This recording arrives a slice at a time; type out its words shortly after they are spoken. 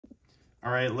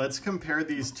All right, let's compare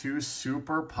these two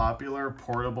super popular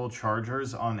portable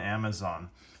chargers on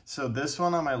Amazon. So this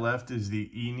one on my left is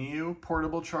the INIU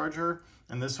portable charger,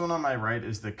 and this one on my right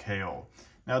is the KEOLL.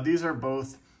 Now these are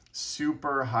both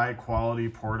super high quality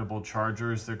portable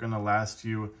chargers. They're gonna last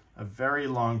you a very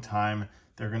long time.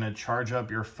 They're gonna charge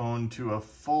up your phone to a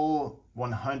full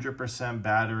 100%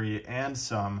 battery and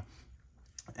some,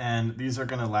 and these are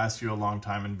gonna last you a long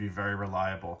time and be very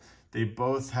reliable. They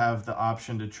both have the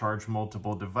option to charge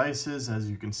multiple devices. As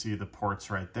you can see, the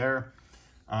ports right there.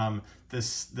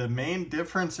 The main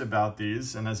difference about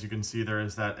these, and as you can see, there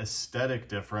is that aesthetic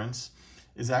difference,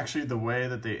 is actually the way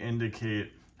that they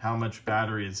indicate how much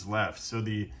battery is left. So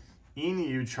the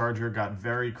INIU charger got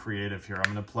very creative here.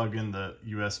 I'm gonna plug in the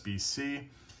USB-C,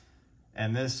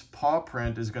 and this paw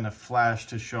print is gonna flash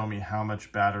to show me how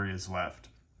much battery is left.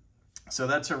 So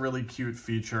that's a really cute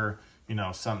feature, you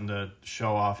know, something to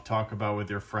show off, talk about with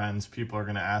your friends. People are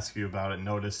gonna ask you about it,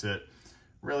 notice it.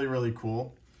 Really, really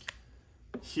cool.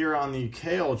 Here on the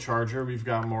KEOLL charger, we've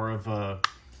got more of a,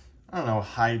 I don't know,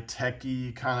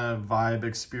 high-techy kind of vibe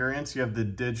experience. You have the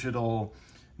digital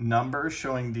number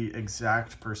showing the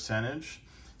exact percentage.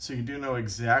 So you do know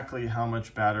exactly how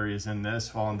much battery is in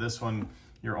this, while in this one,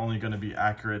 you're only gonna be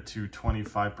accurate to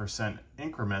 25%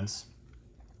 increments.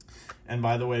 And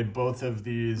by the way, both of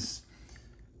these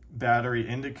battery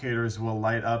indicators will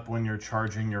light up when you're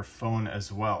charging your phone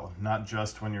as well, not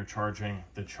just when you're charging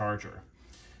the charger.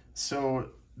 So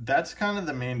that's kind of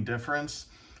the main difference.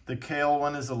 The KEOLL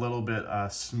one is a little bit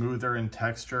smoother in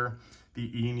texture. The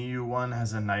INIU one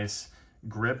has a nice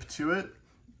grip to it.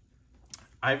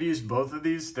 I've used both of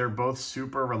these. They're both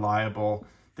super reliable.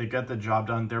 They get the job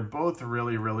done. They're both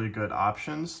really, really good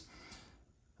options.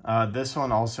 This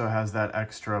one also has that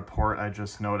extra port I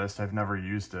just noticed. I've never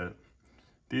used it.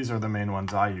 These are the main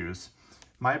ones I use.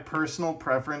 My personal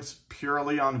preference,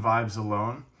 purely on vibes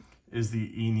alone, is the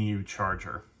INIU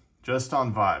charger. Just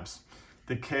on vibes.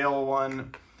 The KEOLL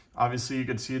one, obviously you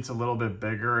can see it's a little bit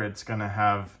bigger. It's gonna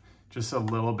have just a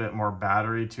little bit more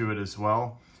battery to it as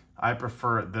well. I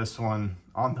prefer this one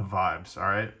on the vibes, all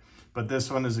right? But this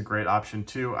one is a great option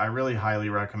too. I really highly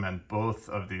recommend both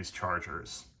of these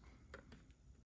chargers.